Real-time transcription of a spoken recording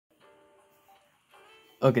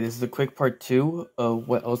Okay, this is a quick part 2 of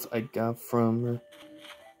what else I got from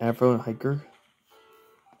Afro and Hiker.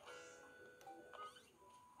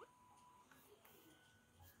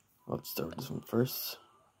 Let's start with this one first.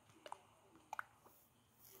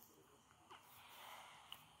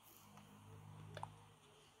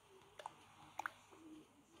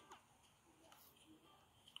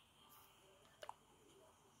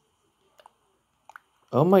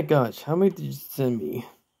 Oh my gosh, how many did you send me?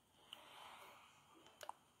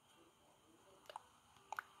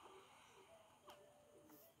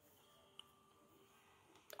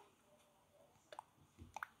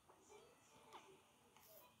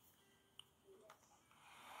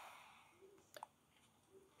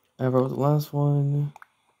 I wrote the last one.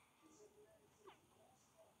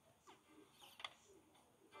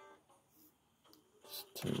 Just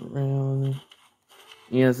turn around.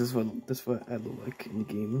 Yes, this is what I look like in the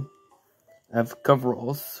game. I have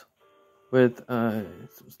coveralls with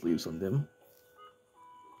some sleeves on them.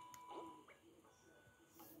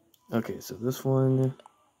 Okay, so this one,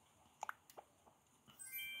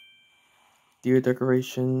 deer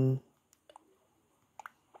decoration,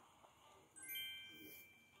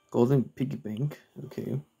 golden piggy bank.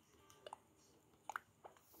 Okay.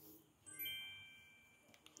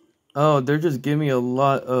 Oh, they're just giving me a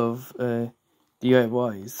lot of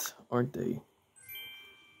DIYs, aren't they?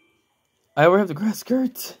 I already have the grass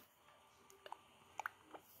skirt.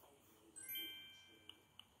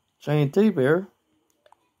 Giant teddy bear.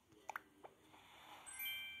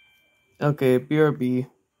 Okay, BRB.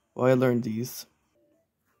 Well, I learned these.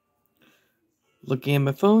 Looking at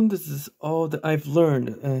my phone, this is all that I've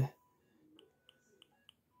learned.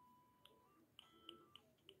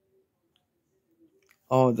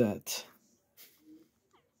 All that.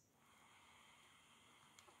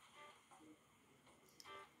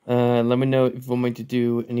 Let me know if you want me to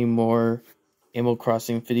do any more Animal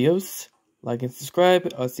Crossing videos. Like and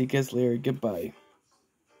subscribe. I'll see you guys later. Goodbye.